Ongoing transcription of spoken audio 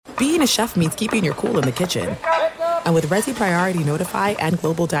being a chef means keeping your cool in the kitchen. And with Resi Priority Notify and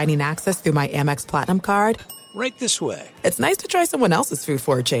Global Dining Access through my Amex Platinum card, right this way. It's nice to try someone else's food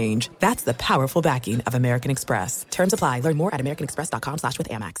for a change. That's the powerful backing of American Express. Terms apply. Learn more at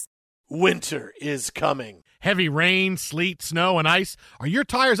americanexpress.com/withAmex. Winter is coming. Heavy rain, sleet, snow, and ice. Are your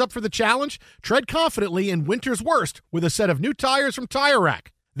tires up for the challenge? Tread confidently in winter's worst with a set of new tires from Tire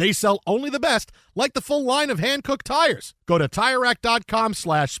Rack. They sell only the best, like the full line of hand-cooked tires. Go to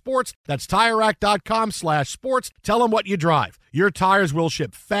TireRack.com/sports. That's TireRack.com/sports. Tell them what you drive. Your tires will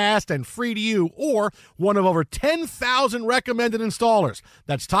ship fast and free to you or one of over 10,000 recommended installers.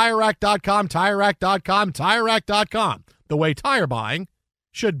 That's TireRack.com, TireRack.com, TireRack.com. The way tire buying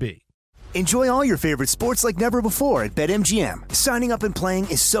should be. Enjoy all your favorite sports like never before at BetMGM. Signing up and playing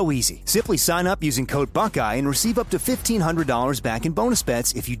is so easy. Simply sign up using code Buckeye and receive up to $1,500 back in bonus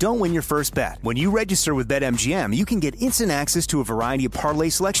bets if you don't win your first bet. When you register with BetMGM, you can get instant access to a variety of parlay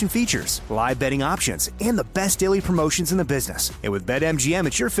selection features, live betting options, and the best daily promotions in the business. And with BetMGM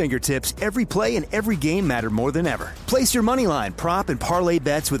at your fingertips, every play and every game matter more than ever. Place your moneyline, prop, and parlay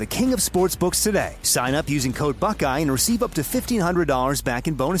bets with the king of sportsbooks today. Sign up using code Buckeye and receive up to $1,500 back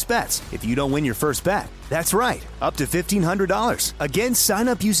in bonus bets if you don't win your first bet. That's right, up to $1,500. Again, sign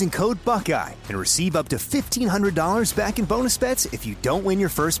up using code Buckeye and receive up to $1,500 back in bonus bets if you don't win your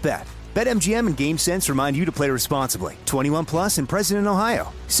first bet. BetMGM and GameSense remind you to play responsibly. 21 plus and present in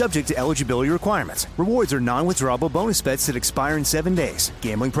Ohio. Subject to eligibility requirements. Rewards are non-withdrawable bonus bets that expire in 7 days.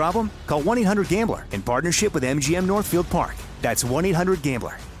 Gambling problem? Call 1-800-GAMBLER in partnership with MGM Northfield Park. That's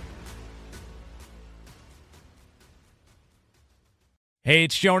 1-800-GAMBLER. Hey,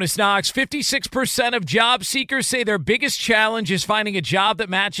 it's Jonas Knox. 56% of job seekers say their biggest challenge is finding a job that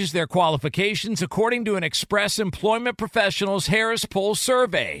matches their qualifications, according to an Express Employment Professionals Harris Poll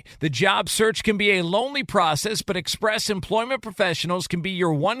survey. The job search can be a lonely process, but Express Employment Professionals can be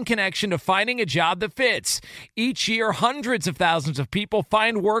your one connection to finding a job that fits. Each year, hundreds of thousands of people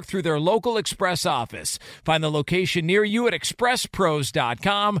find work through their local Express office. Find the location near you at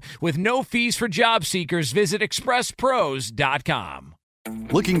expresspros.com. With no fees for job seekers, visit expresspros.com.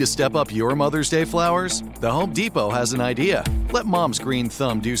 Looking to step up your Mother's Day flowers? The Home Depot has an idea. Let Mom's green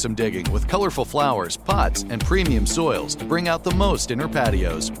thumb do some digging with colorful flowers, pots, and premium soils to bring out the most in her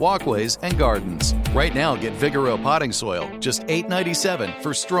patios, walkways, and gardens. Right now, get Vigoro potting soil, just $8.97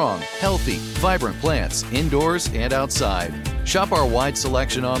 for strong, healthy, vibrant plants indoors and outside. Shop our wide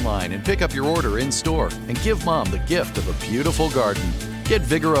selection online and pick up your order in-store and give Mom the gift of a beautiful garden. Get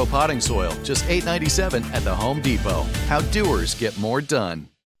Vigoro potting soil, just $8.97 at the Home Depot. How doers get more done.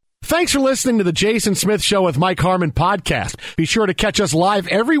 Thanks for listening to the Jason Smith Show with Mike Harmon podcast. Be sure to catch us live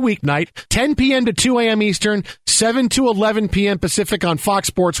every weeknight, 10 p.m. to 2 a.m. Eastern, 7 to 11 p.m. Pacific on Fox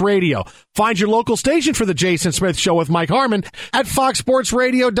Sports Radio. Find your local station for the Jason Smith Show with Mike Harmon at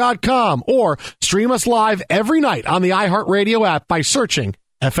foxsportsradio.com or stream us live every night on the iHeartRadio app by searching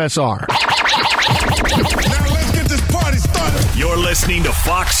FSR. You're listening to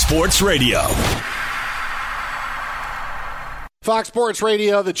Fox Sports Radio. Fox Sports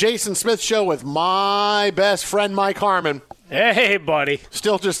Radio, the Jason Smith Show with my best friend, Mike Harmon. Hey, buddy.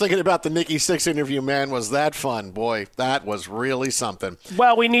 Still just thinking about the Nikki Sixx interview, man. Was that fun? Boy, that was really something.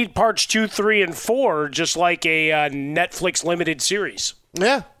 Well, we need parts 2, 3, and 4, just like a Netflix limited series.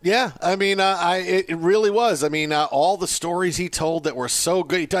 Yeah. I mean, it really was. I mean, all the stories he told that were so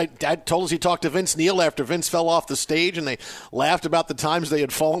good. Dad told us he talked to Vince Neil after Vince fell off the stage, and they laughed about the times they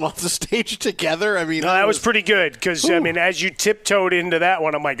had fallen off the stage together. I mean, that was pretty good because, I mean, as you tiptoed into that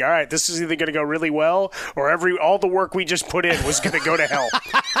one, I'm like, all right, this is either going to go really well or all the work we just put in was going to go to hell.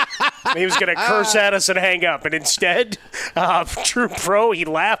 He was going to curse at us and hang up. And instead, True Pro, he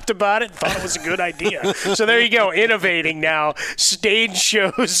laughed about it, thought it was a good idea. So there you go, innovating now. Stage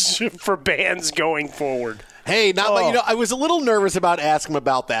shows for bands going forward. Hey, I was a little nervous about asking him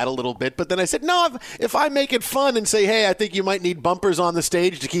about that a little bit, but then I said, no, if I make it fun and say, hey, I think you might need bumpers on the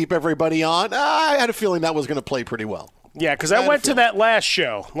stage to keep everybody on, I had a feeling that was going to play pretty well. Yeah, because I went to that last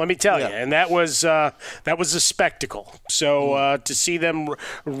show, let me tell you, and that was a spectacle. So to see them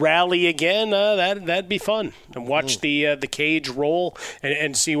rally again, that'd be fun. And watch the cage roll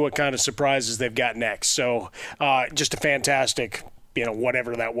and see what kind of surprises they've got next. So just a fantastic,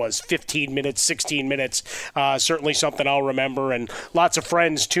 whatever that was, 15 minutes, 16 minutes, certainly something I'll remember, and lots of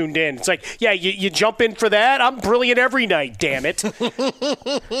friends tuned in. It's like, yeah, you jump in for that? I'm brilliant every night, damn it.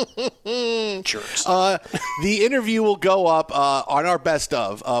 Jerks. The interview will go up on our best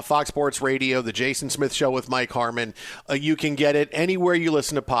of Fox Sports Radio, the Jason Smith Show with Mike Harmon. You can get it anywhere you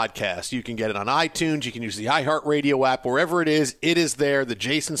listen to podcasts. You can get it on iTunes. You can use the iHeartRadio app. Wherever it is there. The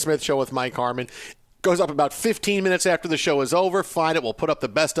Jason Smith Show with Mike Harmon. Goes up about 15 minutes after the show is over. Find it. We'll put up the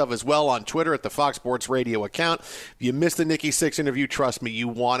best of as well on Twitter at the Fox Sports Radio account. If you missed the Nikki Sixx interview, trust me, you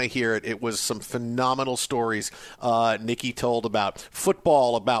want to hear it. It was some phenomenal stories Nikki told about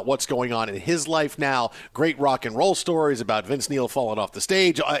football, about what's going on in his life now. Great rock and roll stories about Vince Neil falling off the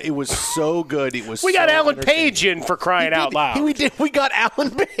stage. It was so good. It was. We got Alan Page in for crying out loud. We did. We got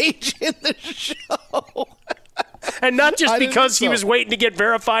Alan Page in the show. And not just because he was waiting to get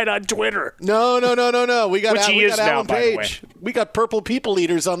verified on Twitter. No. We got Alan Page. By the way. We got Purple People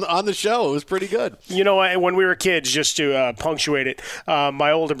Eaters on the show. It was pretty good. You know, when we were kids, just to punctuate it, my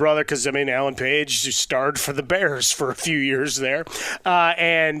older brother, because, Alan Page starred for the Bears for a few years there.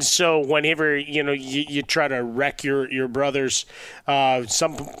 And so whenever, you try to wreck your brothers,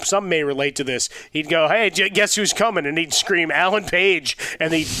 some may relate to this. He'd go, hey, guess who's coming? And he'd scream, Alan Page.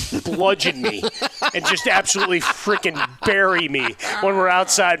 And he'd bludgeon me and just absolutely freaking bury me when we're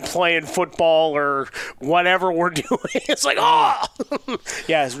outside playing football or whatever we're doing. It's like, oh!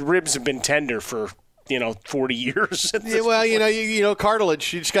 Yeah, his ribs have been tender for 40 years. Yeah, well,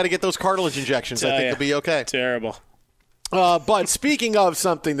 cartilage. You just got to get those cartilage injections. I think it'll be okay. Terrible. But speaking of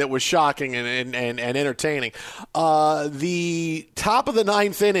something that was shocking and entertaining, the top of the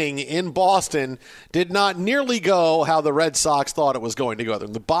ninth inning in Boston did not nearly go how the Red Sox thought it was going to go.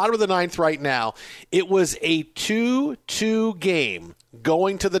 In the bottom of the ninth right now, it was a 2-2 game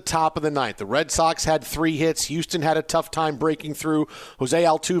going to the top of the ninth. The Red Sox had 3 hits. Houston had a tough time breaking through. Jose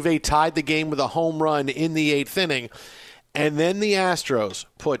Altuve tied the game with a home run in the 8th inning. And then the Astros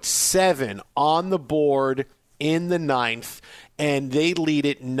put 7 on the board in the 9th, and they lead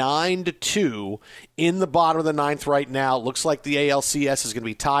it 9-2 in the bottom of the 9th right now. Looks like the ALCS is going to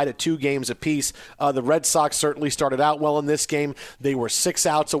be tied at 2 games apiece. The Red Sox certainly started out well in this game. They were 6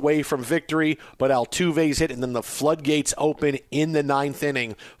 outs away from victory, but Altuve's hit, and then the floodgates open in the 9th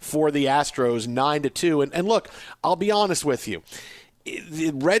inning for the Astros, 9-2. And look, I'll be honest with you. The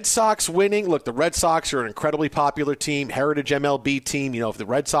Red Sox winning, look, the Red Sox are an incredibly popular team, heritage MLB team. If the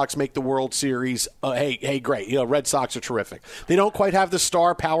Red Sox make the World Series, hey, great. Red Sox are terrific. They don't quite have the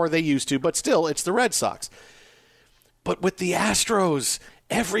star power they used to, but still, it's the Red Sox. But with the Astros,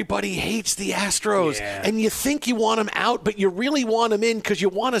 everybody hates the Astros, and you think you want them out, but you really want them in because you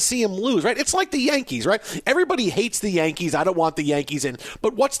want to see them lose, right? It's like the Yankees, right? Everybody hates the Yankees. I don't want the Yankees in.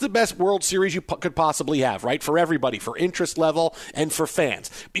 But what's the best World Series you could possibly have, right? For everybody, for interest level and for fans.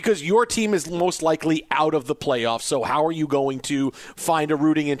 Because your team is most likely out of the playoffs, so how are you going to find a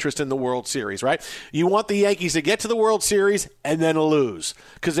rooting interest in the World Series, right? You want the Yankees to get to the World Series and then lose.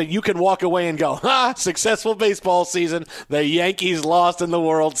 Because then you can walk away and go, successful baseball season. The Yankees lost in the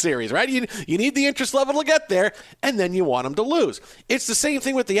World Series, right? You need the interest level to get there, and then you want them to lose. It's the same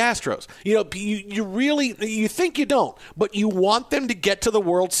thing with the Astros. You think you don't, but you want them to get to the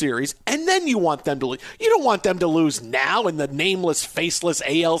World Series, and then you want them to lose. You don't want them to lose now in the nameless, faceless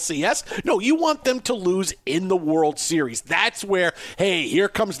ALCS. No, you want them to lose in the World Series. That's where, hey, here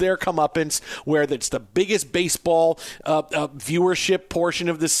comes their comeuppance, where it's the biggest baseball viewership portion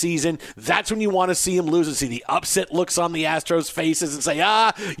of the season. That's when you want to see them lose and see the upset looks on the Astros' faces and say,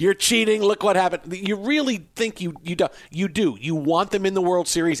 you're cheating. Look what happened. You really think you do. You do. You want them in the World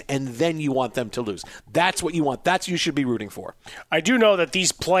Series, and then you want them to lose. That's what you want. That's what you should be rooting for. I do know that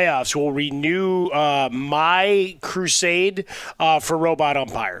these playoffs will renew my crusade for robot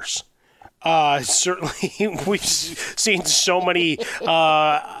umpires. Certainly, we've seen so many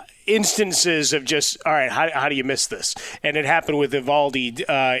instances of just, all right, how do you miss this? And it happened with Eovaldi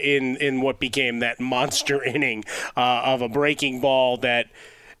in what became that monster inning of a breaking ball that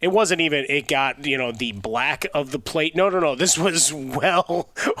it wasn't even, it got, the black of the plate. No. This was well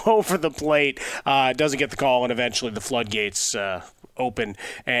over the plate. Doesn't get the call, and eventually the floodgates open,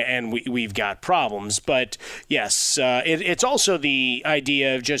 and we've got problems. But, yes, it's also the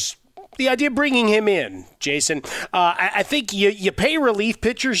idea of bringing him in, Jason. I think you pay relief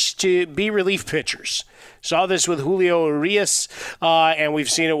pitchers to be relief pitchers. Saw this with Julio Urias, and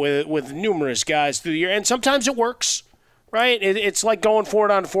we've seen it with numerous guys through the year. And sometimes it works, right? It's like going for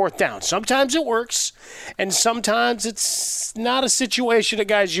it on 4th down. Sometimes it works, and sometimes it's not a situation a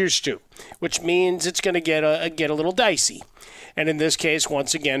guy's used to, which means it's going to get a little dicey. And in this case,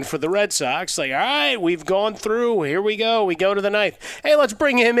 once again, for the Red Sox, all right, we've gone through. Here we go. We go to the 9th. Hey, let's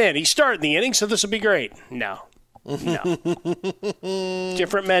bring him in. He's starting the inning, so this will be great. No.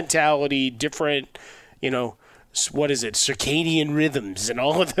 Different mentality, different, what is it, circadian rhythms and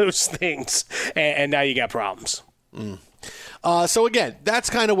all of those things. And now you got problems. So again, that's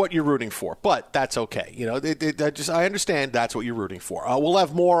kind of what you're rooting for, but that's okay. I understand that's what you're rooting for. We'll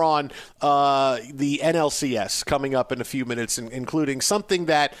have more on the NLCS coming up in a few minutes, including something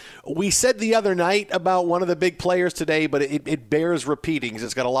that we said the other night about one of the big players today, but it bears repeating because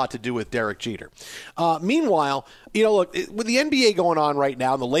it's got a lot to do with Derek Jeter. Meanwhile, look, with the NBA going on right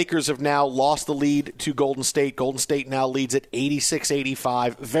now, the Lakers have now lost the lead to Golden State. Golden State now leads at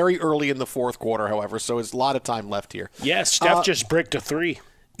 86-85, very early in the fourth quarter, however, so there's a lot of time left here. Yeah, Steph just bricked a 3.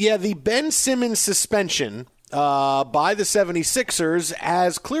 Yeah, the Ben Simmons suspension by the 76ers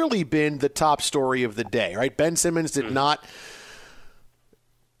has clearly been the top story of the day, right? Ben Simmons did not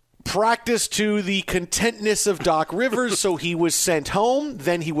practice to the contentness of Doc Rivers, so he was sent home.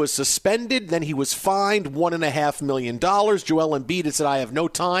 Then he was suspended. Then he was fined $1.5 million. Joel Embiid had said, I have no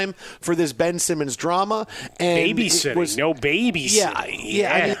time for this Ben Simmons drama. And babysitting. No babysitting.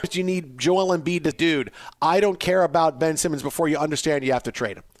 Yeah. I mean, you need Joel Embiid to, dude, I don't care about Ben Simmons before you understand you have to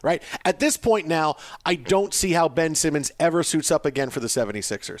trade him. Right? At this point now, I don't see how Ben Simmons ever suits up again for the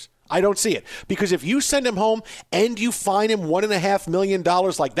 76ers. I don't see it. Because if you send him home and you fine him $1.5 million,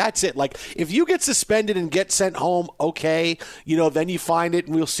 like that's it. Like if you get suspended and get sent home, okay, then you find it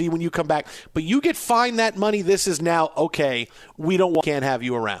and we'll see when you come back. But you get fined that money, this is now, okay, can't have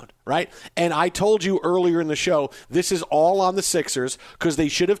you around. Right? And I told you earlier in the show, this is all on the Sixers because they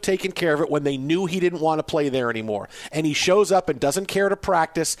should have taken care of it when they knew he didn't want to play there anymore. And he shows up and doesn't care to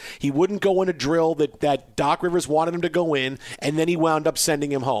practice. He wouldn't go in a drill that Doc Rivers wanted him to go in, and then he wound up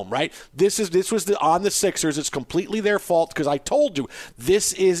sending him home, right? This was on the Sixers. It's completely their fault because I told you,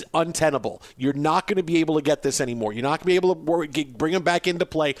 this is untenable. You're not going to be able to get this anymore. You're not going to be able to bring him back into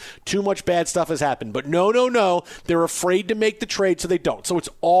play. Too much bad stuff has happened. But no. They're afraid to make the trade, so they don't. So it's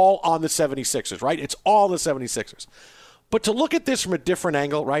all on the 76ers, right? It's all the 76ers. But to look at this from a different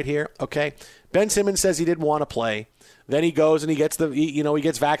angle right here, okay? Ben Simmons says he didn't want to play. Then he goes and he gets he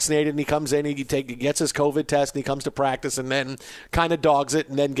gets vaccinated and he comes in and he gets his COVID test and he comes to practice and then kind of dogs it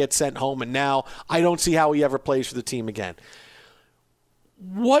and then gets sent home. And now I don't see how he ever plays for the team again.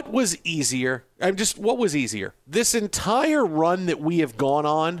 What was easier? What was easier? This entire run that we have gone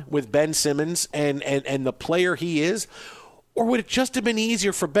on with Ben Simmons and the player he is, or would it just have been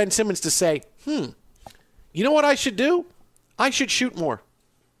easier for Ben Simmons to say, you know what I should do? I should shoot more.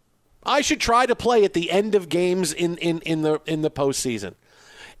 I should try to play at the end of games in the postseason.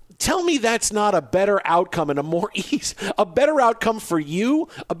 Tell me that's not a better outcome and a better outcome for you,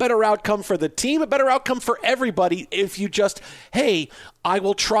 a better outcome for the team, a better outcome for everybody if you just, hey, I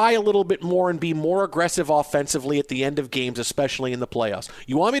will try a little bit more and be more aggressive offensively at the end of games, especially in the playoffs.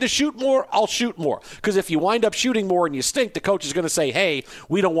 You want me to shoot more? I'll shoot more. Because if you wind up shooting more and you stink, the coach is going to say, hey,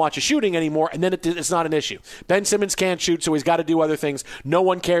 we don't want you shooting anymore, and then it's not an issue. Ben Simmons can't shoot, so he's got to do other things. No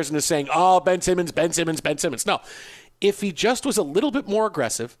one cares and is saying, oh, Ben Simmons. No. If he just was a little bit more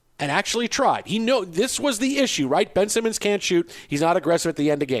aggressive and actually tried. This was the issue, right? Ben Simmons can't shoot. He's not aggressive at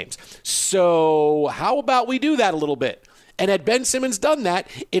the end of games. So how about we do that a little bit? And had Ben Simmons done that,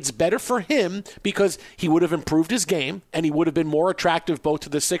 it's better for him because he would have improved his game and he would have been more attractive both to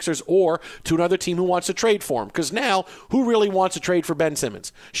the Sixers or to another team who wants to trade for him. Because now, who really wants to trade for Ben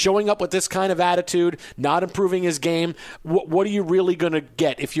Simmons? Showing up with this kind of attitude, not improving his game, what are you really going to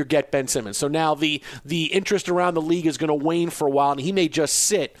get if you get Ben Simmons? So now the interest around the league is going to wane for a while, and he may just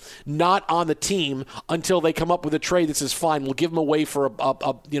sit not on the team until they come up with a trade that says, fine, we'll give him away for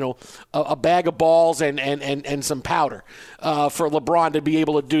a bag of balls and some powder. For LeBron to be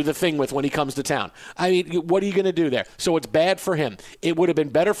able to do the thing with when he comes to town. I mean, what are you going to do there? So it's bad for him. It would have been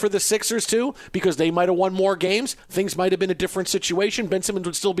better for the Sixers, too, because they might have won more games. Things might have been a different situation. Ben Simmons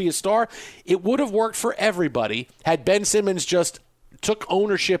would still be a star. It would have worked for everybody had Ben Simmons just took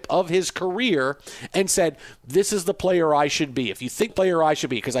ownership of his career and said, this is the player I should be. If you think player I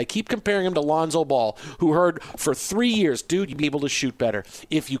should be, because I keep comparing him to Lonzo Ball, who heard for 3 years, dude, you'd be able to shoot better.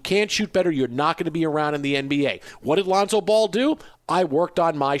 If you can't shoot better, you're not going to be around in the NBA. What did Lonzo Ball do? I worked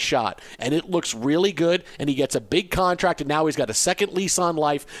on my shot, and it looks really good, and he gets a big contract, and now he's got a second lease on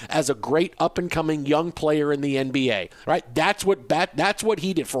life as a great up-and-coming young player in the NBA, right? That's what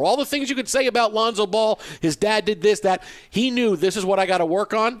he did. For all the things you could say about Lonzo Ball, his dad did this, that, he knew this is what I got to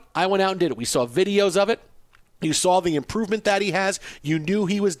work on. I went out and did it. We saw videos of it. You saw the improvement that he has. You knew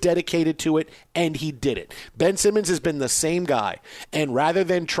he was dedicated to it, and he did it. Ben Simmons has been the same guy. And rather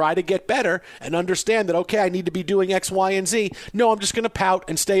than try to get better and understand that, okay, I need to be doing X, Y, and Z, no, I'm just going to pout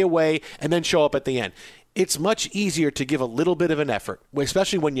and stay away and then show up at the end. It's much easier to give a little bit of an effort,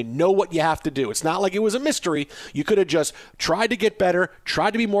 especially when you know what you have to do. It's not like it was a mystery. You could have just tried to get better,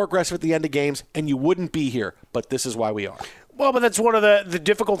 tried to be more aggressive at the end of games, and you wouldn't be here. But this is why we are. Well, but that's one of the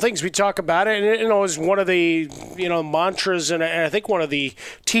difficult things. We talk about it, and it is one of the mantras, and I think one of the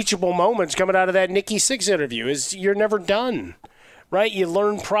teachable moments coming out of that Nikki Sixx interview is you're never done, right? You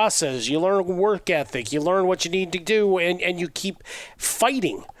learn process, you learn work ethic, you learn what you need to do, and you keep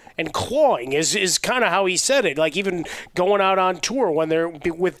fighting. And clawing is kind of how he said it, like even going out on tour when they're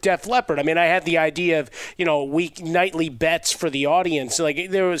with Def Leppard. I mean, I had the idea of, nightly bets for the audience. Like,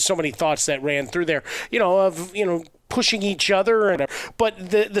 there was so many thoughts that ran through there, pushing each other. But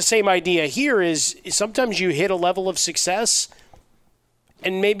the same idea here is sometimes you hit a level of success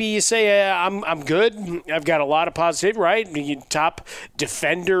and maybe you say, I'm good. I've got a lot of positive, right? You top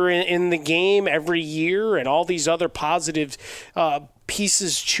defender in the game every year and all these other positive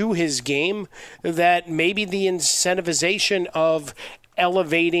pieces to his game, that maybe the incentivization of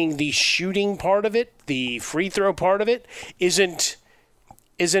elevating the shooting part of it, the free throw part of it, isn't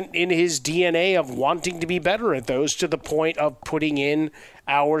in his DNA of wanting to be better at those to the point of putting in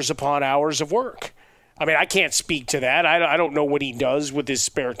hours upon hours of work. I mean, I can't speak to that. I don't know what he does with his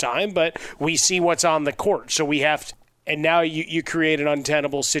spare time, but we see what's on the court. So we have to. And now you create an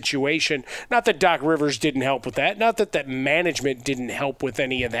untenable situation. Not that Doc Rivers didn't help with that. Not that management didn't help with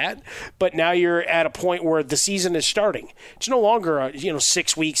any of that. But now you're at a point where the season is starting. It's no longer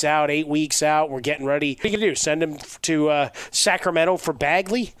 6 weeks out, 8 weeks out. We're getting ready. What are you going to do? Send him to Sacramento for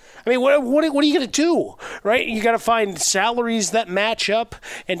Bagley? I mean, what are you going to do? Right? You got to find salaries that match up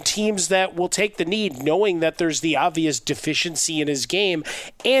and teams that will take the need, knowing that there's the obvious deficiency in his game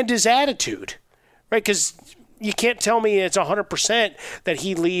and his attitude. Right? Because you can't tell me it's 100% that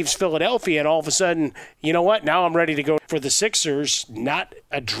he leaves Philadelphia and all of a sudden, you know what, now I'm ready to go for the Sixers, not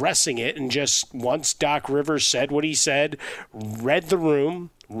addressing it. And just once Doc Rivers said what he said, read the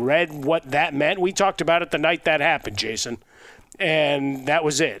room, read what that meant. We talked about it the night that happened, Jason. And that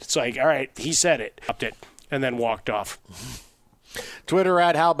was it. It's like, all right, he said it, upped it, and then walked off. Twitter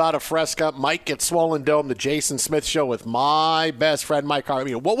at How About a Fresca. Mike at Swollen Dome, the Jason Smith Show with my best friend, Mike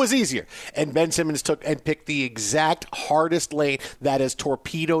Harmon. What was easier? And Ben Simmons took and picked the exact hardest lane that has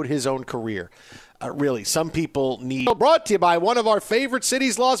torpedoed his own career. Really, some people need. Brought to you by one of our favorite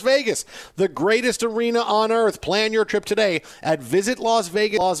cities, Las Vegas, the greatest arena on earth. Plan your trip today at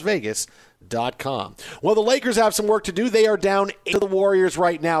visitlasvegas.com. Well, the Lakers have some work to do. They are down 8 to the Warriors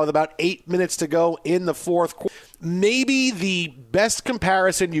right now with about 8 minutes to go in the fourth quarter. Maybe the best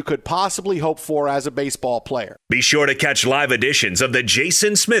comparison you could possibly hope for as a baseball player. Be sure to catch live editions of The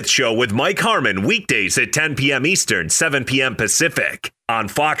Jason Smith Show with Mike Harmon weekdays at 10 p.m. Eastern, 7 p.m. Pacific on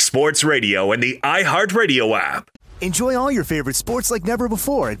Fox Sports Radio and the iHeartRadio app. Enjoy all your favorite sports like never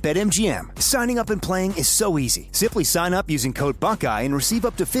before at BetMGM. Signing up and playing is so easy. Simply sign up using code Buckeye and receive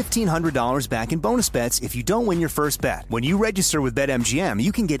up to $1,500 back in bonus bets if you don't win your first bet. When you register with BetMGM,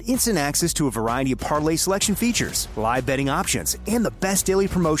 you can get instant access to a variety of parlay selection features, live betting options, and the best daily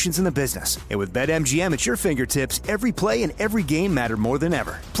promotions in the business. And with BetMGM at your fingertips, every play and every game matter more than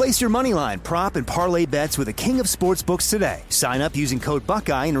ever. Place your moneyline, prop, and parlay bets with the king of sportsbooks today. Sign up using code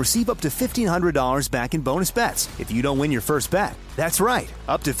Buckeye and receive up to $1,500 back in bonus bets if you don't win your first bet. That's right,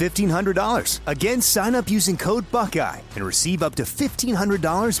 up to $1,500. Again, sign up using code Buckeye and receive up to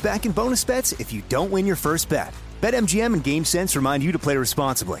 $1,500 back in bonus bets if you don't win your first bet. BetMGM and GameSense remind you to play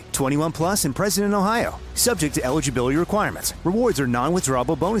responsibly. 21 plus and present in Ohio. Subject to eligibility requirements. Rewards are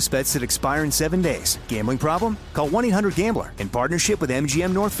non-withdrawable bonus bets that expire in 7 days. Gambling problem? Call 1-800-GAMBLER in partnership with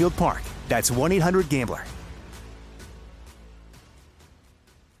MGM Northfield Park. That's 1-800-GAMBLER.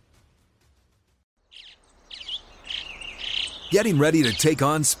 Getting ready to take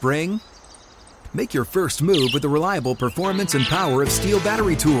on spring? Make your first move with the reliable performance and power of Steel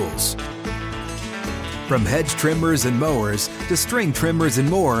battery tools. From hedge trimmers and mowers to string trimmers and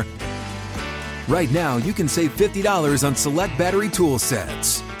more, right now you can save $50 on select battery tool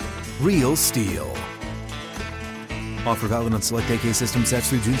sets. Real Steel. Offer valid on select AK system sets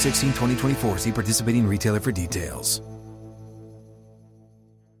through June 16, 2024. See participating retailer for details.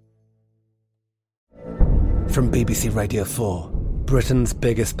 From BBC Radio 4, Britain's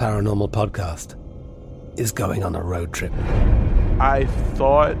biggest paranormal podcast is going on a road trip. I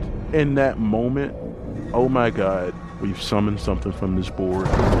thought in that moment, oh my God, we've summoned something from this board.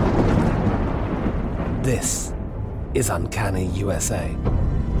 This is Uncanny USA.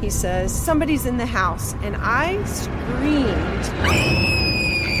 He says, somebody's in the house, and I screamed.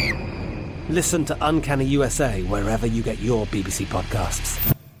 Listen to Uncanny USA wherever you get your BBC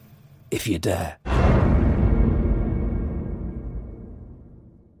podcasts, if you dare.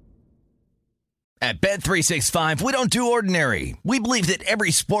 At Bet365, we don't do ordinary. We believe that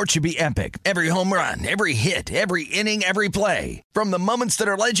every sport should be epic. Every home run, every hit, every inning, every play. From the moments that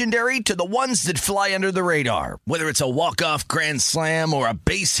are legendary to the ones that fly under the radar. Whether it's a walk-off grand slam or a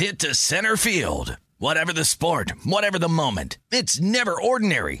base hit to center field. Whatever the sport, whatever the moment. It's never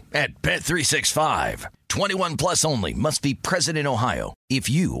ordinary at Bet365. 21 plus only. Must be present in Ohio. If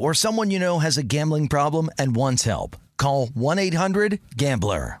you or someone you know has a gambling problem and wants help, call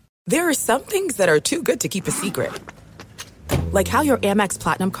 1-800-GAMBLER. There are some things that are too good to keep a secret. Like how your Amex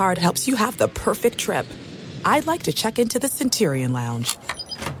Platinum card helps you have the perfect trip. I'd like to check into the Centurion Lounge.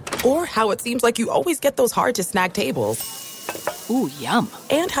 Or how it seems like you always get those hard-to-snag tables. Ooh, yum.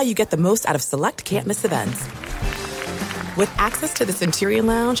 And how you get the most out of select can't-miss events. With access to the Centurion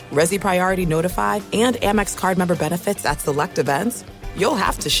Lounge, Resi Priority Notified, and Amex card member benefits at select events, you'll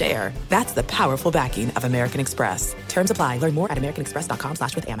have to share. That's the powerful backing of American Express. Terms apply. Learn more at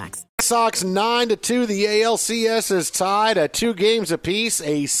americanexpress.com/withAmex. Sox 9-2. The ALCS is tied at 2 games apiece.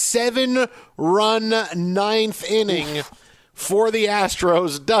 A 7-run ninth inning for the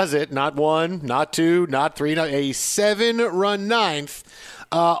Astros does it. Not 1, not 2, not 3. No, a 7-run ninth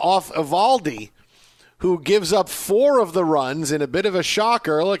off Eovaldi, who gives up 4 of the runs in a bit of a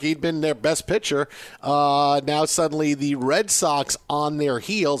shocker. Look, he'd been their best pitcher. Now suddenly the Red Sox on their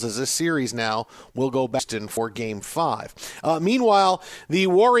heels as this series now will go back for Game 5. Meanwhile, the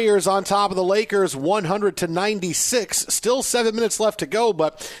Warriors on top of the Lakers 100-96. Still 7 minutes left to go,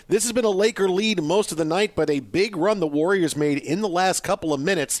 but this has been a Laker lead most of the night, but a big run the Warriors made in the last couple of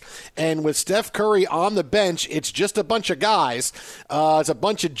minutes. And with Steph Curry on the bench, it's just a bunch of guys. It's a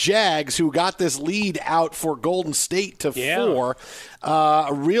bunch of Jags who got this lead out for Golden State to 4.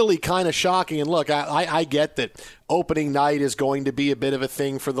 Really kind of shocking. And look, I get that opening night is going to be a bit of a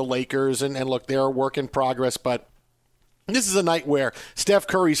thing for the Lakers. And look, they're a work in progress. But this is a night where Steph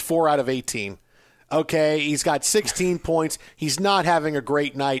Curry's 4 out of 18. Okay, he's got 16 points. He's not having a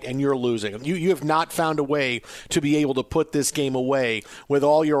great night, and you're losing. You have not found a way to be able to put this game away with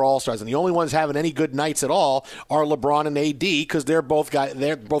all your All-Stars. And the only ones having any good nights at all are LeBron and AD because they're both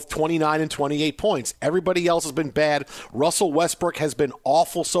 29 and 28 points. Everybody else has been bad. Russell Westbrook has been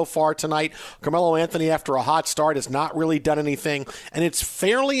awful so far tonight. Carmelo Anthony, after a hot start, has not really done anything. And it's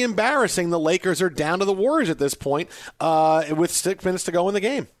fairly embarrassing the Lakers are down to the Warriors at this point with 6 minutes to go in the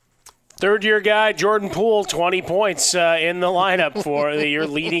game. Third-year guy, Jordan Poole, 20 points in the lineup for your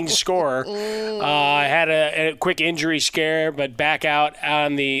leading scorer. Had a quick injury scare, but back out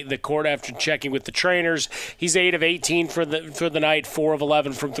on the court after checking with the trainers. He's 8 of 18 for the night, 4 of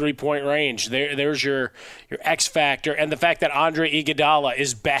 11 from three-point range. There's your X factor, and the fact that Andre Iguodala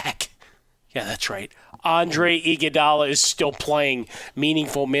is back. Yeah, that's right. Andre Iguodala is still playing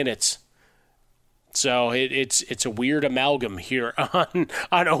meaningful minutes. So it's a weird amalgam here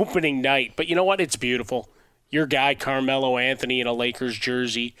on opening night. But you know what? It's beautiful. Your guy, Carmelo Anthony, in a Lakers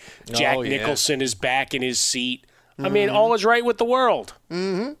jersey. Jack Nicholson is back in his seat. I mean, all is right with the world.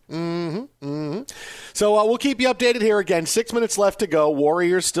 So we'll keep you updated here again. 6 minutes left to go.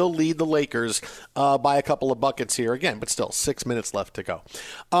 Warriors still lead the Lakers by a couple of buckets here again, but still 6 minutes left to go.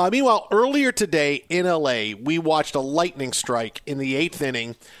 Meanwhile, earlier today in L.A., we watched a lightning strike in the 8th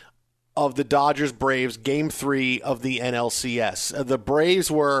inning of the Dodgers-Braves Game 3 of the NLCS. The Braves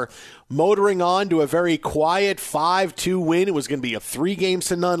were motoring on to a very quiet 5-2 win. It was going to be a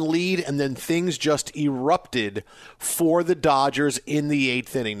 3-0 lead, and then things just erupted for the Dodgers in the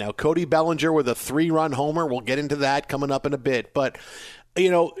 8th inning. Now, Cody Bellinger with a 3-run homer. We'll get into that coming up in a bit, but you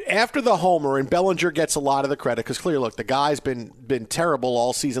know, after the homer, and Bellinger gets a lot of the credit because clearly, look, the guy's been terrible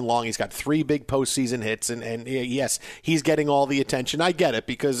all season long. He's got 3 big postseason hits, and yes, he's getting all the attention. I get it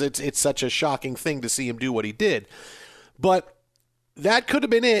because it's such a shocking thing to see him do what he did. But that could have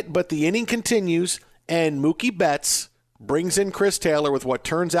been it, but the inning continues, and Mookie Betts brings in Chris Taylor with what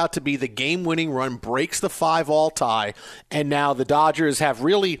turns out to be the game-winning run, breaks the 5-all tie, and now the Dodgers have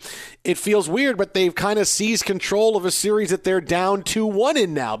really, it feels weird, but they've kind of seized control of a series that they're down 2-1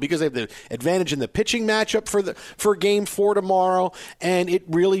 in now because they have the advantage in the pitching matchup for Game 4 tomorrow, and it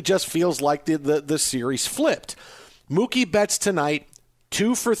really just feels like the series flipped. Mookie Betts tonight,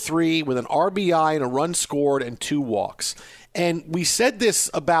 2 for 3 with an RBI and a run scored and 2 walks. And we said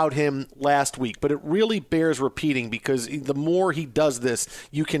this about him last week, but it really bears repeating because the more he does this,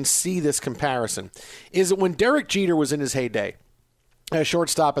 you can see this comparison. Is that when Derek Jeter was in his heyday,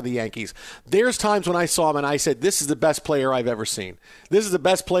 shortstop of the Yankees. There's times when I saw him and I said, this is the best player I've ever seen. This is the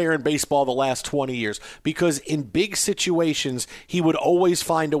best player in baseball the last 20 years, because in big situations, he would always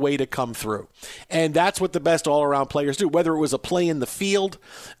find a way to come through. And that's what the best all-around players do, whether it was a play in the field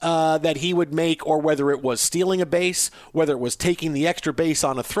that he would make, or whether it was stealing a base, whether it was taking the extra base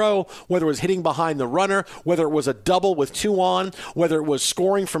on a throw, whether it was hitting behind the runner, whether it was a double with 2 on, whether it was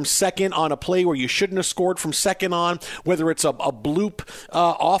scoring from second on a play where you shouldn't have scored from second on, whether it's a bloop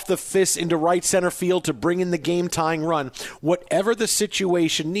off the fist into right center field to bring in the game-tying run. Whatever the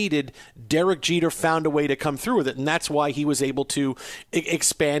situation needed, Derek Jeter found a way to come through with it, and that's why he was able to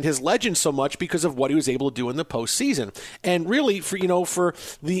expand his legend so much, because of what he was able to do in the postseason. And really, for the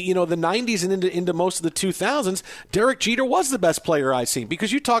 90s and into most of the 2000s, Derek Jeter was the best player I've seen,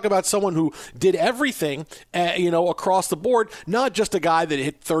 because you talk about someone who did everything, across the board, not just a guy that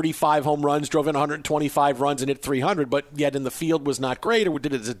hit 35 home runs, drove in 125 runs, and hit 300, but yet in the field was not great, or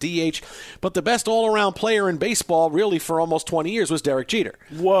did it as a DH. But the best all-around player in baseball, really, for almost 20 years was Derek Jeter.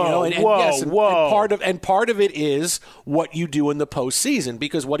 Whoa. And part of it is what you do in the postseason,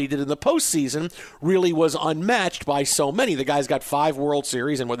 because what he did in the postseason really was unmatched by so many. The guy's got 5 World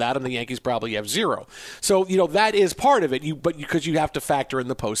Series, and without him, the Yankees probably have 0. So, that is part of it, because you have to factor in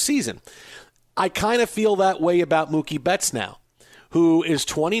the postseason. I kind of feel that way about Mookie Betts now, who is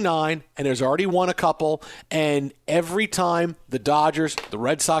 29 and has already won a couple, and every time the Dodgers, the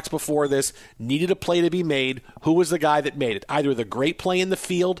Red Sox before this, needed a play to be made, who was the guy that made it? Either the great play in the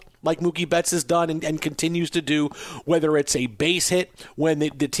field, like Mookie Betts has done and continues to do, whether it's a base hit when the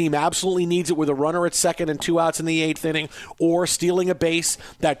team absolutely needs it with a runner at second and 2 outs in the 8th inning, or stealing a base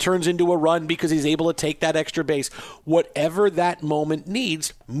that turns into a run because he's able to take that extra base. Whatever that moment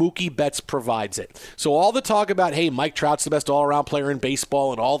needs, Mookie Betts provides it. So all the talk about, hey, Mike Trout's the best all-around player in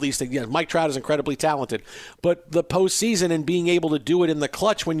baseball and all these things, yeah, Mike Trout is incredibly talented, but the postseason and being able to do it in the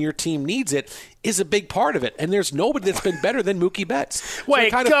clutch when your team needs it is a big part of it, and there's nobody that's been better than Mookie Betts.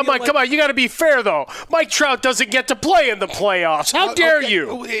 Wait, come on, you got to be fair, though. Mike Trout doesn't get to play in the playoffs. How dare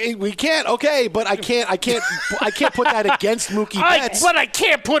you? We can't, but I can't put that against Mookie Betts. But I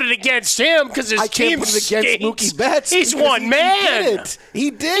can't put it against him because his team put it against Mookie Betts. He's one man. He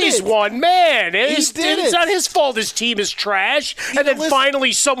did it. He's one man. It's not his fault his team is trash. And then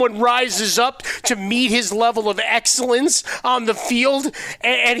finally someone rises up to meet his level of excellence on the field,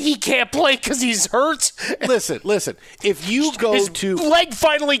 and he can't play because he's hurt. Listen. If you go his leg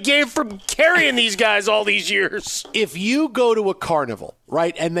finally gave from carrying these guys all these years. If you go to a carnival,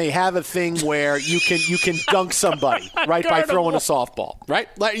 right, and they have a thing where you can dunk somebody, right, by throwing a softball, right?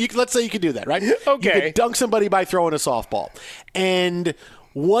 Let's say you can do that, right? Okay. You can dunk somebody by throwing a softball. And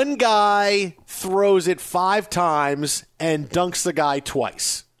one guy throws it 5 times and dunks the guy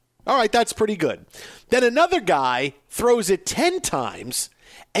twice. All right, that's pretty good. Then another guy throws it 10 times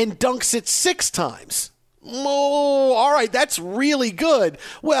and dunks it 6 times. Oh, all right, that's really good.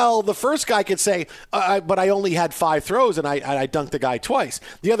 Well, the first guy could say, but I only had 5 throws and I dunked the guy twice.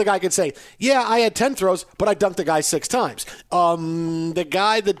 The other guy could say, yeah, I had 10 throws, but I dunked the guy 6 times. The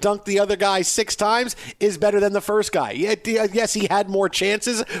guy that dunked the other guy 6 times is better than the first guy. Yes, he had more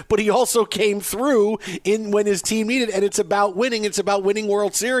chances, but he also came through when his team needed it, and it's about winning. It's about winning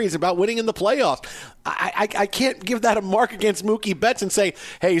World Series, about winning in the playoffs. I can't give that a mark against Mookie Betts and say,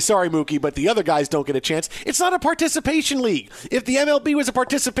 hey, sorry, Mookie, but the other guys don't get a chance. It's not a participation league. If the MLB was a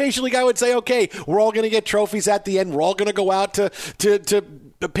participation league, I would say, okay, we're all going to get trophies at the end. We're all going to go out to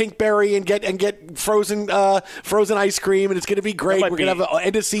Pinkberry and get frozen ice cream, and it's going to be great. We're going to have an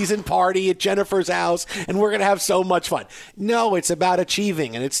end-of-season party at Jennifer's house, and we're going to have so much fun. No, it's about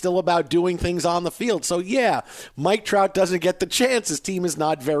achieving, and it's still about doing things on the field. So, yeah, Mike Trout doesn't get the chance. His team is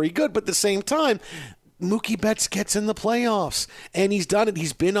not very good, but at the same time, Mookie Betts gets in the playoffs, and he's done it.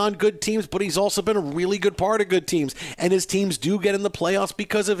 He's been on good teams, but he's also been a really good part of good teams, and his teams do get in the playoffs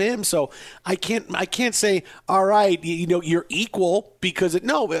because of him. So I can't say, all right, you're equal, because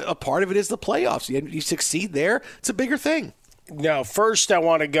a part of it is the playoffs. You succeed there, it's a bigger thing. No, first I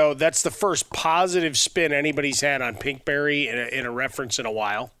want to go, that's the first positive spin anybody's had on Pinkberry in a reference in a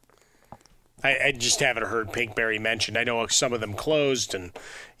while. I just haven't heard Pinkberry mentioned. I know some of them closed, and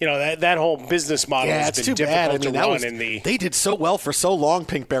that whole business model has been difficult to run. They did so well for so long,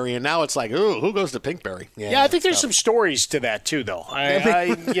 Pinkberry, and now it's like, ooh, who goes to Pinkberry? Yeah, I think there's some stories to that too, though.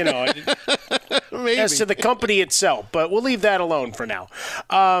 As to the company itself, but we'll leave that alone for now.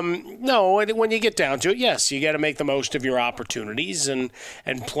 No, when you get down to it, yes, you got to make the most of your opportunities, and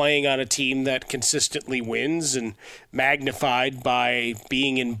playing on a team that consistently wins, and magnified by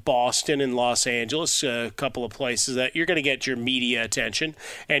being in Boston and Los Angeles, a couple of places that you're going to get your media attention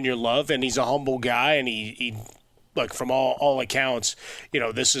and your love. And he's a humble guy, and he look, from all accounts,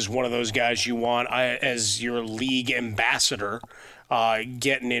 this is one of those guys you want as your league ambassador,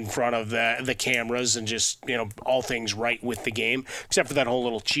 getting in front of the cameras and just, all things right with the game, except for that whole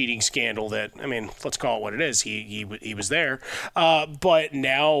little cheating scandal that, let's call it what it is. He was there. But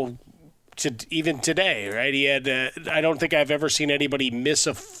now, even today, right, he had, I don't think I've ever seen anybody miss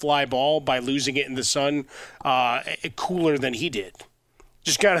a fly ball by losing it in the sun cooler than he did.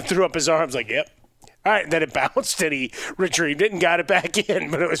 Just kind of threw up his arms like, yep. All right, then it bounced and he retrieved it and got it back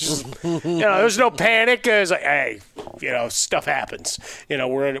in. But it was just, there was no panic. It was like, hey, stuff happens.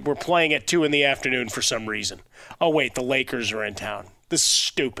 We're playing at 2 p.m. for some reason. Oh, wait, the Lakers are in town. This is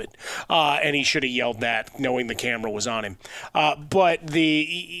stupid. And he should have yelled that, knowing the camera was on him. But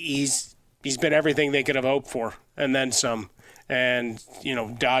he's been everything they could have hoped for, and then some. And,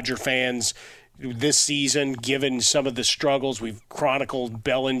 Dodger fans this season, given some of the struggles, we've chronicled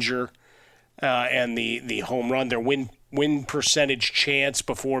Bellinger, and the home run, their win percentage chance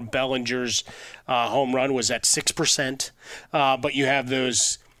before Bellinger's home run was at 6%. But you have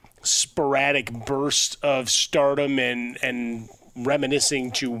those sporadic bursts of stardom and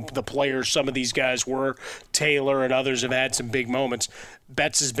reminiscing to the players some of these guys were. Taylor and others have had some big moments.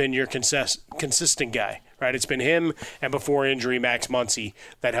 Betts has been your consistent guy, right? It's been him and before injury, Max Muncy,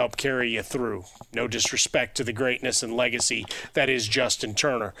 that helped carry you through. No disrespect to the greatness and legacy that is Justin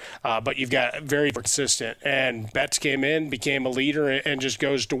Turner. But you've got very consistent. And Betts came in, became a leader, and just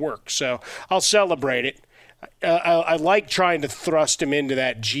goes to work. So I'll celebrate it. I like trying to thrust him into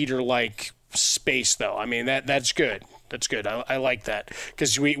that Jeter-like space, though. That's good. That's good. I like that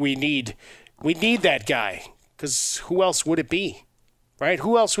because we need that guy. Because who else would it be, right?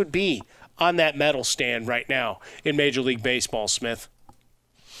 Who else would be on that medal stand right now in Major League Baseball, Smith?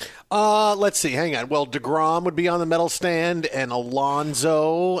 Let's see. Hang on. Well, DeGrom would be on the medal stand, and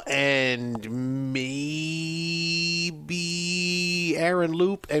Alonso, and maybe Aaron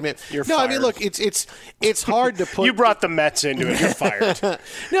Loop. You're fired. Look, it's hard to put. You brought the Mets into it. You're fired.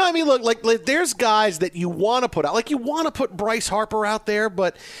 No, look, like there's guys that you want to put out. Like you want to put Bryce Harper out there,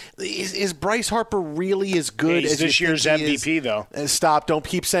 but is Bryce Harper really as good as this year's MVP, though? Stop! Don't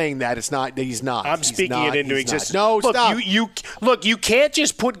keep saying that. It's not. He's not. I'm speaking it into existence. No, look, stop. You can't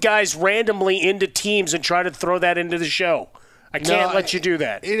just put guys randomly into teams and try to throw that into the show. I can't let you do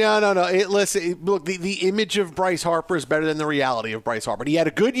that. No. Listen, look, the image of Bryce Harper is better than the reality of Bryce Harper. He had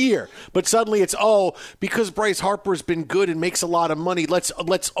a good year, but suddenly it's, because Bryce Harper's been good and makes a lot of money, let's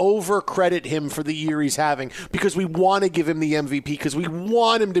over-credit him for the year he's having because we want to give him the MVP because we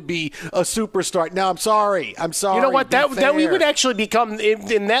want him to be a superstar. No, I'm sorry. You know what? That we would actually become,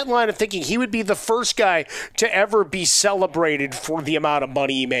 in that line of thinking, he would be the first guy to ever be celebrated for the amount of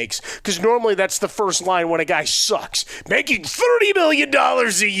money he makes because normally that's the first line when a guy sucks. Making $30 million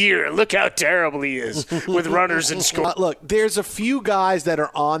a year. Look how terrible he is with runners and scores. Look, there's a few guys that are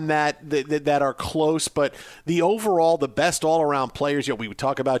on that are close, but the best all-around players, we would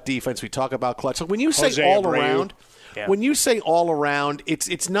talk about defense, we talk about clutch. So when you say all-around, when you say all-around,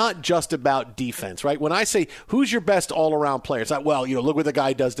 it's not just about defense, right? When I say, who's your best all-around player? It's like, look what the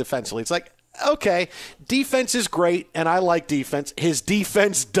guy does defensively. It's like, okay, defense is great, and I like defense. His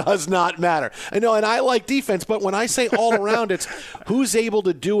defense does not matter. I know, and I like defense, but when I say all around, it's who's able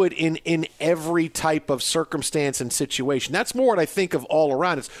to do it in every type of circumstance and situation. That's more what I think of all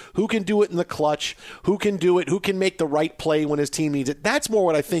around. It's who can do it in the clutch, who can do it, who can make the right play when his team needs it. That's more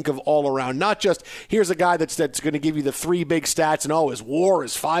what I think of all around, not just here's a guy that's going to give you the 3 big stats and, his WAR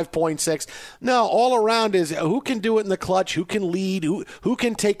is 5.6. No, all around is who can do it in the clutch, who can lead, who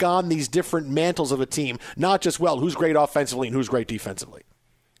can take on these different mantles of a team, not just, who's great offensively and who's great defensively.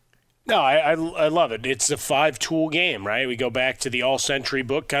 No, I love it. It's a 5-tool game, right? We go back to the All-Century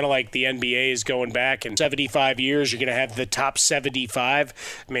book, kind of like the NBA is going back. In 75 years, you're going to have the top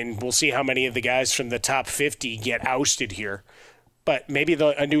 75. We'll see how many of the guys from the top 50 get ousted here. But maybe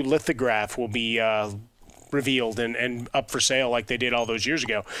a new lithograph will be revealed and up for sale like they did all those years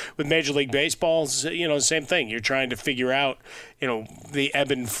ago. With Major League Baseball, the same thing. You're trying to figure out, the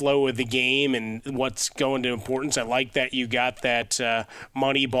ebb and flow of the game and what's going to importance. I like that you got that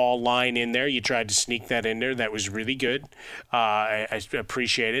Moneyball line in there. You tried to sneak that in there. That was really good. I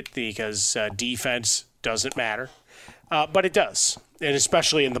appreciate it because defense doesn't matter. But it does, and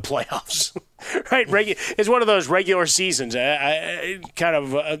especially in the playoffs, right? It's one of those regular seasons kind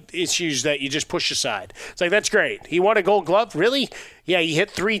of issues that you just push aside. It's like, that's great. He won a Gold Glove? Really? Yeah, he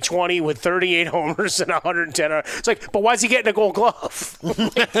hit 320 with 38 homers and 110. It's like, but why is he getting a Gold Glove? It's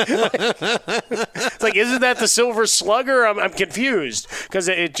like, isn't that the Silver Slugger? I'm confused because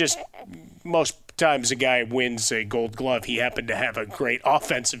it just most times a guy wins a Gold Glove, he happened to have a great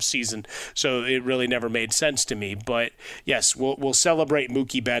offensive season, so it really never made sense to me. But yes, we'll celebrate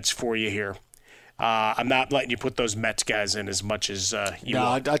Mookie Betts for you here. I'm not letting you put those Mets guys in as much as you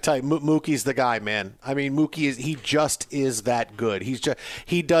want. I tell you, Mookie's the guy, man. I mean, he just is that good.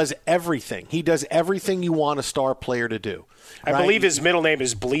 He does everything. He does everything you want a star player to do. I believe his middle name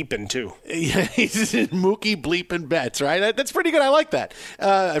is Bleepin' too. Yeah, he's Mookie Bleepin' Betts, right? That's pretty good. I like that.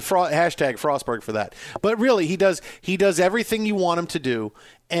 Hashtag Frostberg for that. But really, he does everything you want him to do.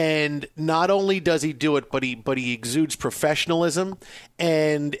 And not only does he do it, but he exudes professionalism.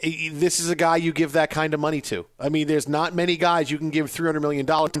 And this is a guy you give that kind of money to. I mean, there's not many guys you can give $300 million.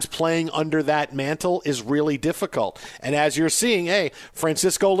 Playing under that mantle is really difficult. And as you're seeing, hey,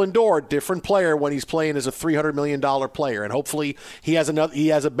 Francisco Lindor, different player when he's playing as a $300 million player. And hopefully he has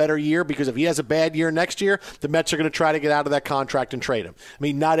a better year, because if he has a bad year next year, the Mets are going to try to get out of that contract and trade him. I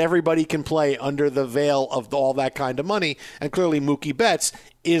mean, not everybody can play under the veil of all that kind of money. And clearly Mookie Betts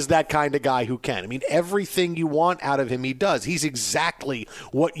is that kind of guy who can. I mean, everything you want out of him, he does. He's exactly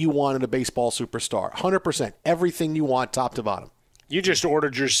what you want in a baseball superstar. 100%. Everything you want, top to bottom. You just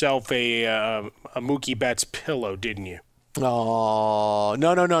ordered yourself a Mookie Betts pillow, didn't you? Oh,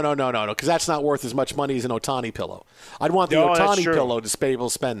 no, because that's not worth as much money as an Ohtani pillow. I'd want the Ohtani pillow to be able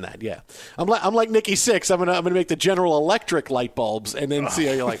to spend that, yeah. I'm like Nikki Sixx. I'm gonna make the General Electric light bulbs and then see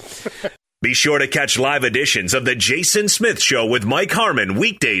how you like. Be sure to catch live editions of The Jason Smith Show with Mike Harmon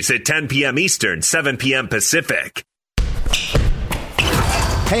weekdays at 10 p.m. Eastern, 7 p.m. Pacific.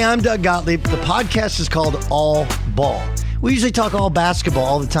 Hey, I'm Doug Gottlieb. The podcast is called All Ball. We usually talk all basketball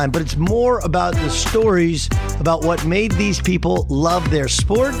all the time, but it's more about the stories about what made these people love their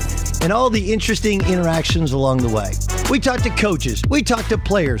sport and all the interesting interactions along the way. We talk to coaches. We talk to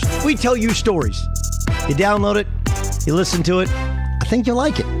players. We tell you stories. You download it. You listen to it. I think you'll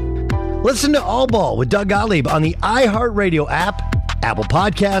like it. Listen to All Ball with Doug Gottlieb on the iHeartRadio app, Apple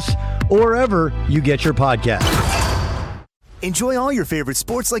Podcasts, or wherever you get your podcasts. Enjoy all your favorite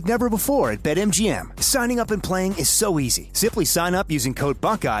sports like never before at BetMGM. Signing up and playing is so easy. Simply sign up using code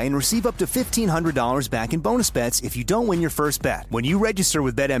Buckeye and receive up to $1,500 back in bonus bets if you don't win your first bet. When you register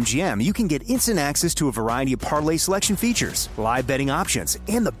with BetMGM, you can get instant access to a variety of parlay selection features, live betting options,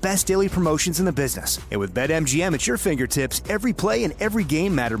 and the best daily promotions in the business. And with BetMGM at your fingertips, every play and every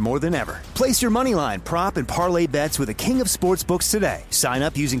game matter more than ever. Place your moneyline, prop, and parlay bets with the king of sportsbooks today. Sign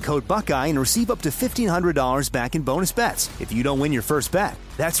up using code Buckeye and receive up to $1,500 back in bonus bets if you don't win your first bet.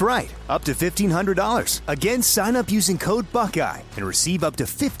 That's right, up to $1,500. Again, sign up using code Buckeye and receive up to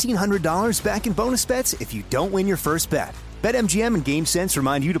 $1,500 back in bonus bets if you don't win your first bet. BetMGM and GameSense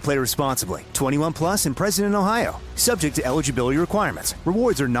remind you to play responsibly. 21 plus and present in Ohio. Subject to eligibility requirements.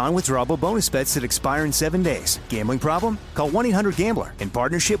 Rewards are non-withdrawable bonus bets that expire in 7 days. Gambling problem? Call 1-800-GAMBLER in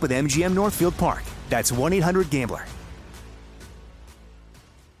partnership with MGM Northfield Park. That's 1-800-GAMBLER.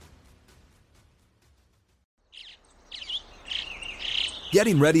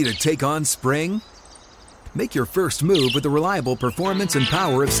 Getting ready to take on spring? Make your first move with the reliable performance and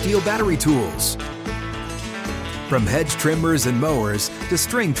power of Steel battery tools. From hedge trimmers and mowers to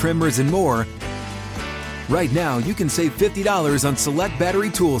string trimmers and more, right now you can save $50 on select battery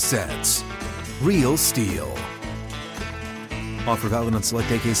tool sets. Real Steel. Offer valid on select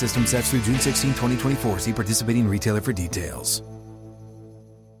AK system sets through June 16, 2024. See participating retailer for details.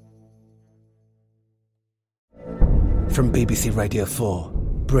 From BBC Radio 4,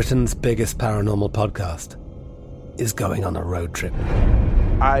 Britain's biggest paranormal podcast is going on a road trip.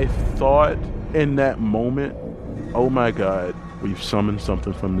 I thought in that moment, oh my God, we've summoned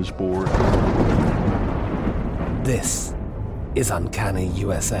something from this board. This is Uncanny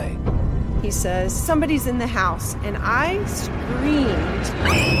USA. He says, somebody's in the house, and I screamed.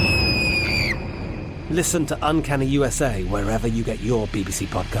 Listen to Uncanny USA wherever you get your BBC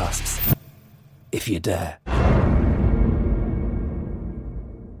podcasts, if you dare.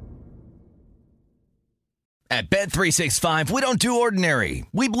 At Bet365, we don't do ordinary.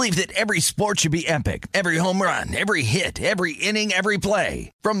 We believe that every sport should be epic. Every home run, every hit, every inning, every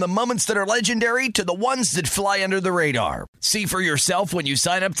play. From the moments that are legendary to the ones that fly under the radar. See for yourself when you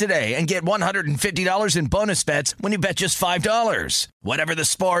sign up today and get $150 in bonus bets when you bet just $5. Whatever the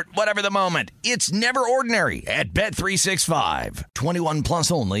sport, whatever the moment, it's never ordinary at Bet365. 21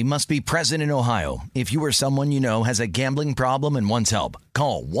 plus only. Must be present in Ohio. If you or someone you know has a gambling problem and wants help,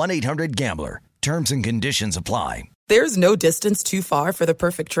 call 1-800-GAMBLER. Terms and conditions apply. There's no distance too far for the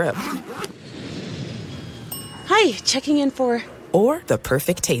perfect trip. Hi, checking in for... Or the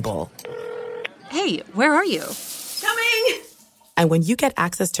perfect table. Hey, where are you? Coming! And when you get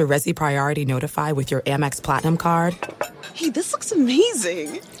access to Resi Priority Notify with your Amex Platinum card... Hey, this looks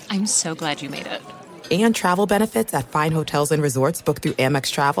amazing. I'm so glad you made it. And travel benefits at fine hotels and resorts booked through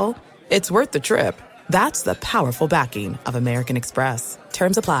Amex Travel. It's worth the trip. That's the powerful backing of American Express.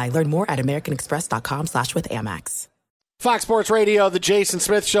 Terms apply. Learn more at americanexpress.com/withAmex. Fox Sports Radio, the Jason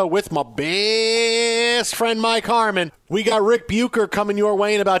Smith Show with my best friend Mike Harmon. We got Rick Bucher coming your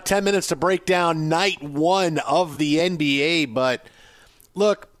way in about 10 minutes to break down night one of the NBA. But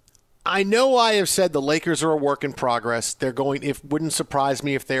look, I know I have said the Lakers are a work in progress. They're going. It wouldn't surprise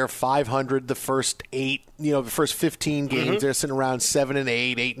me if they're 500 the first 8, the first 15 games. Mm-hmm. They're sitting around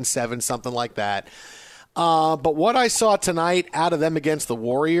 7-8, 8-7, something like that. But what I saw tonight out of them against the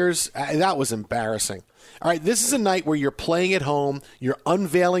Warriors, that was embarrassing. All right, this is a night where you're playing at home, you're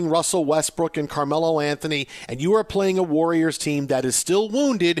unveiling Russell Westbrook and Carmelo Anthony, and you are playing a Warriors team that is still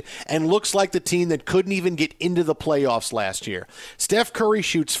wounded and looks like the team that couldn't even get into the playoffs last year. Steph Curry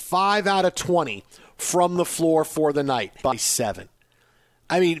shoots 5 out of 20 from the floor for the night by 7.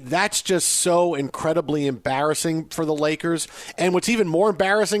 I mean, that's just so incredibly embarrassing for the Lakers. And what's even more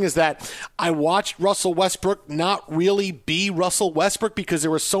embarrassing is that I watched Russell Westbrook not really be Russell Westbrook because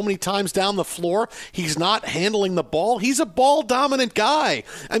there were so many times down the floor he's not handling the ball. He's a ball-dominant guy.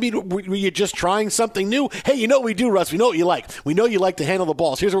 I mean, were you just trying something new? Hey, you know what we do, Russ? We know what you like. We know you like to handle the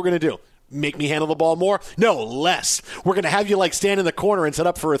balls. Here's what we're going to do. Make me handle the ball more? No, less. We're going to have you stand in the corner and set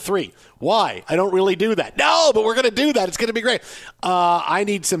up for a 3. Why? I don't really do that. No, but we're going to do that. It's going to be great. I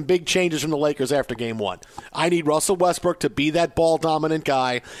need some big changes from the Lakers after game 1. I need Russell Westbrook to be that ball-dominant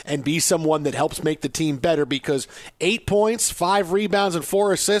guy and be someone that helps make the team better because 8 points, 5 rebounds, and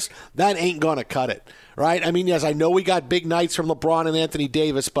 4 assists, that ain't going to cut it. Right? I mean, yes, I know we got big nights from LeBron and Anthony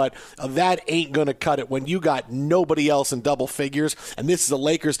Davis, but that ain't going to cut it when you got nobody else in double figures. And this is a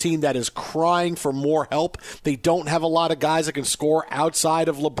Lakers team that is crying for more help. They don't have a lot of guys that can score outside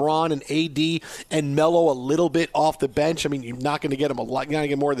of LeBron and AD and Melo a little bit off the bench. I mean, you're not going to get him you're not going to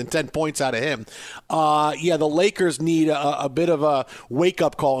get more than 10 points out of him. The Lakers need a bit of a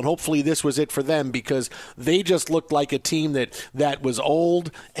wake-up call, and hopefully this was it for them because they just looked like a team that was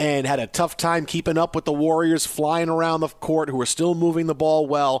old and had a tough time keeping up with the Warriors flying around the court who are still moving the ball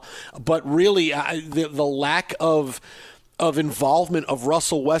well. But really, the lack of involvement of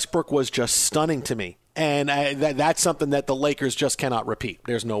Russell Westbrook was just stunning to me. And that's something that the Lakers just cannot repeat.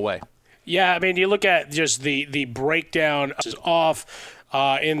 There's no way. Yeah, I mean, you look at just the breakdown is off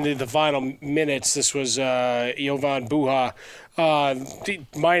in the final minutes. This was Jovan Buha.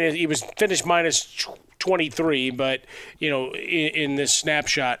 He was finished minus 23, but in this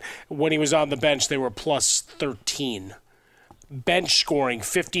snapshot, when he was on the bench, they were plus 13. Bench scoring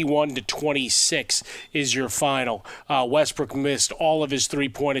 51-26 is your final. Westbrook missed all of his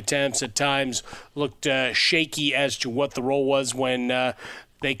 3-point attempts. At times looked shaky as to what the role was when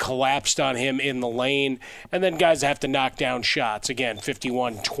they collapsed on him in the lane. And then guys have to knock down shots. Again,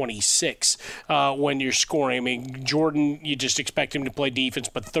 51-26 when you're scoring. I mean, Jordan, you just expect him to play defense,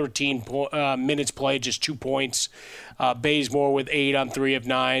 but 13 minutes played, just 2 points. Bazemore with 8 on 3 of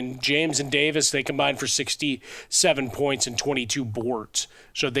 9. James and Davis, they combined for 67 points and 22 boards.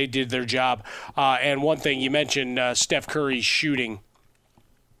 So they did their job. And one thing, you mentioned Steph Curry's shooting.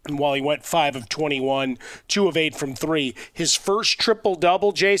 And while he went 5 of 21, 2 of 8 from 3, his first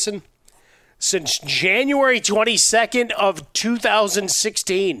triple-double, Jason, since January 22nd of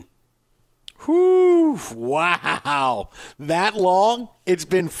 2016. Whew, wow. That long? It's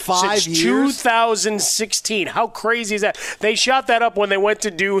been 5 Since years? 2016. How crazy is that? They shot that up when they went to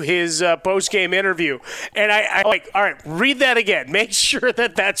do his post-game interview. And I like, all right, read that again. Make sure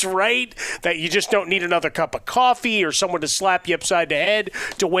that that's right, that you just don't need another cup of coffee or someone to slap you upside the head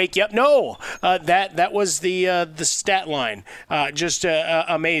to wake you up. No, that was the stat line. Just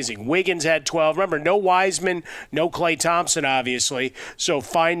amazing. Wiggins had 12. Remember, no Wiseman, no Klay Thompson, obviously. So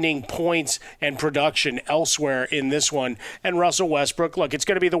finding points and production elsewhere in this one. And Russell Westbrook, look, it's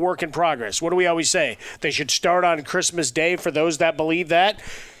going to be the work in progress. What do we always say? They should start on Christmas Day for those that believe that.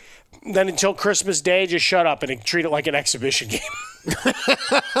 Then until Christmas Day, just shut up and treat it like an exhibition game.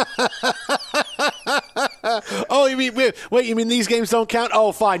 Oh, you mean wait? You mean these games don't count?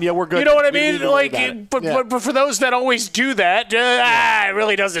 Oh, fine. Yeah, we're good. You know what I mean? But for those that always do that, it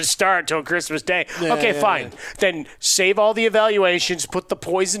really doesn't start till Christmas Day. Okay, fine. Then save all the evaluations, put the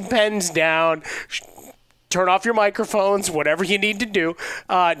poison pens down. Turn off your microphones, whatever you need to do.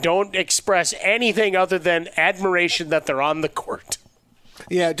 Don't express anything other than admiration that they're on the court.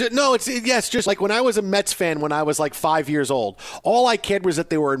 Yeah, no, it's just like when I was a Mets fan when I was like 5 years old. All I cared was that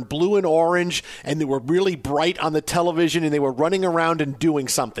they were in blue and orange and they were really bright on the television and they were running around and doing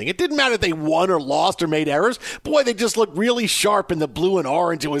something. It didn't matter if they won or lost or made errors. Boy, they just looked really sharp in the blue and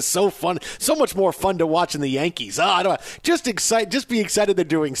orange. It was so fun, so much more fun to watch than the Yankees. Just be excited they're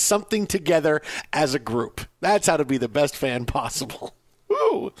doing something together as a group. That's how to be the best fan possible.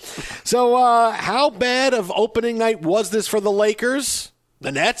 Woo. So how bad of opening night was this for the Lakers,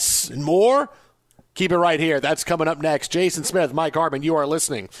 the Nets, and more? Keep it right here. That's coming up next. Jason Smith, Mike Harmon, you are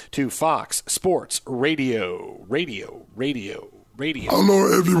listening to Fox Sports Radio.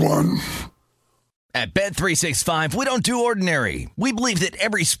 Hello, everyone. At Bet365, we don't do ordinary. We believe that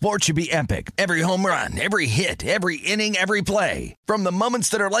every sport should be epic. Every home run, every hit, every inning, every play. From the moments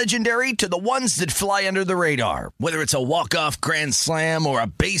that are legendary to the ones that fly under the radar. Whether it's a walk-off grand slam or a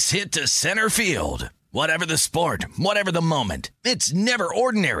base hit to center field. Whatever the sport, whatever the moment. It's never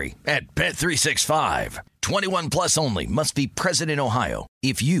ordinary at Bet365. 21 plus only. Must be present in Ohio.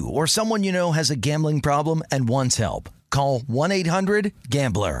 If you or someone you know has a gambling problem and wants help, call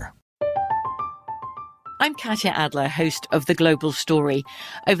 1-800-GAMBLER. I'm Katya Adler, host of The Global Story.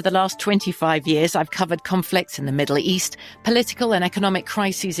 Over the last 25 years, I've covered conflicts in the Middle East, political and economic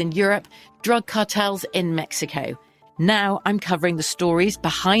crises in Europe, drug cartels in Mexico. Now I'm covering the stories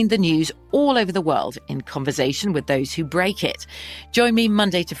behind the news all over the world in conversation with those who break it. Join me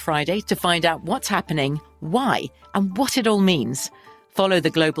Monday to Friday to find out what's happening, why, and what it all means. Follow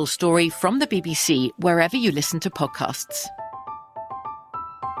The Global Story from the BBC wherever you listen to podcasts.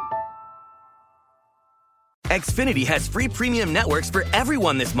 Xfinity has free premium networks for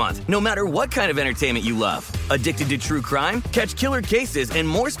everyone this month, no matter what kind of entertainment you love. Addicted to true crime? Catch killer cases and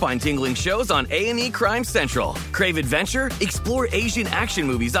more spine-tingling shows on A&E Crime Central. Crave adventure? Explore Asian action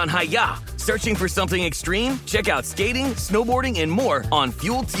movies on Hi-Ya. Searching for something extreme? Check out skating, snowboarding, and more on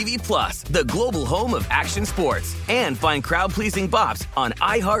Fuel TV Plus, the global home of action sports. And find crowd-pleasing bops on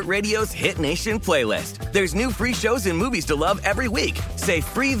iHeartRadio's Hit Nation playlist. There's new free shows and movies to love every week. Say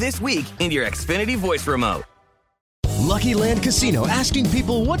free this week in your Xfinity voice remote. Lucky Land Casino, asking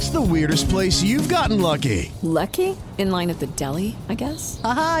people, what's the weirdest place you've gotten lucky? Lucky? In line at the deli, I guess?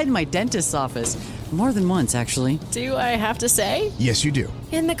 Aha, in my dentist's office. More than once, actually. Do I have to say? Yes, you do.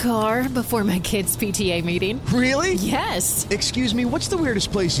 In the car before my kids' PTA meeting. Really? Yes. Excuse me, what's the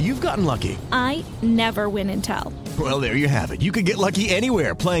weirdest place you've gotten lucky? I never win and tell. Well, there you have it. You can get lucky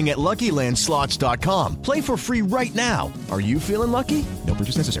anywhere, playing at LuckyLandSlots.com. Play for free right now. Are you feeling lucky? No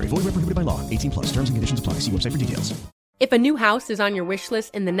purchase necessary. Void where prohibited by law. 18 plus. Terms and conditions apply. See website for details. If a new house is on your wish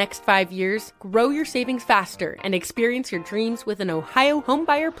list in the next 5 years, grow your savings faster and experience your dreams with an Ohio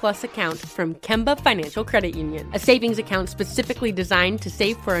Homebuyer Plus account from Kemba Financial Credit Union. A savings account specifically designed to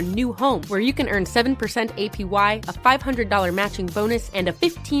save for a new home, where you can earn 7% APY, a $500 matching bonus, and a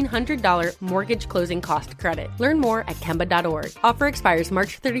 $1,500 mortgage closing cost credit. Learn more at Kemba.org. Offer expires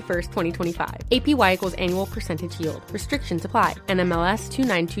March 31st, 2025. APY equals annual percentage yield. Restrictions apply. NMLS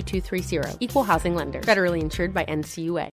 292230. Equal housing lender. Federally insured by NCUA.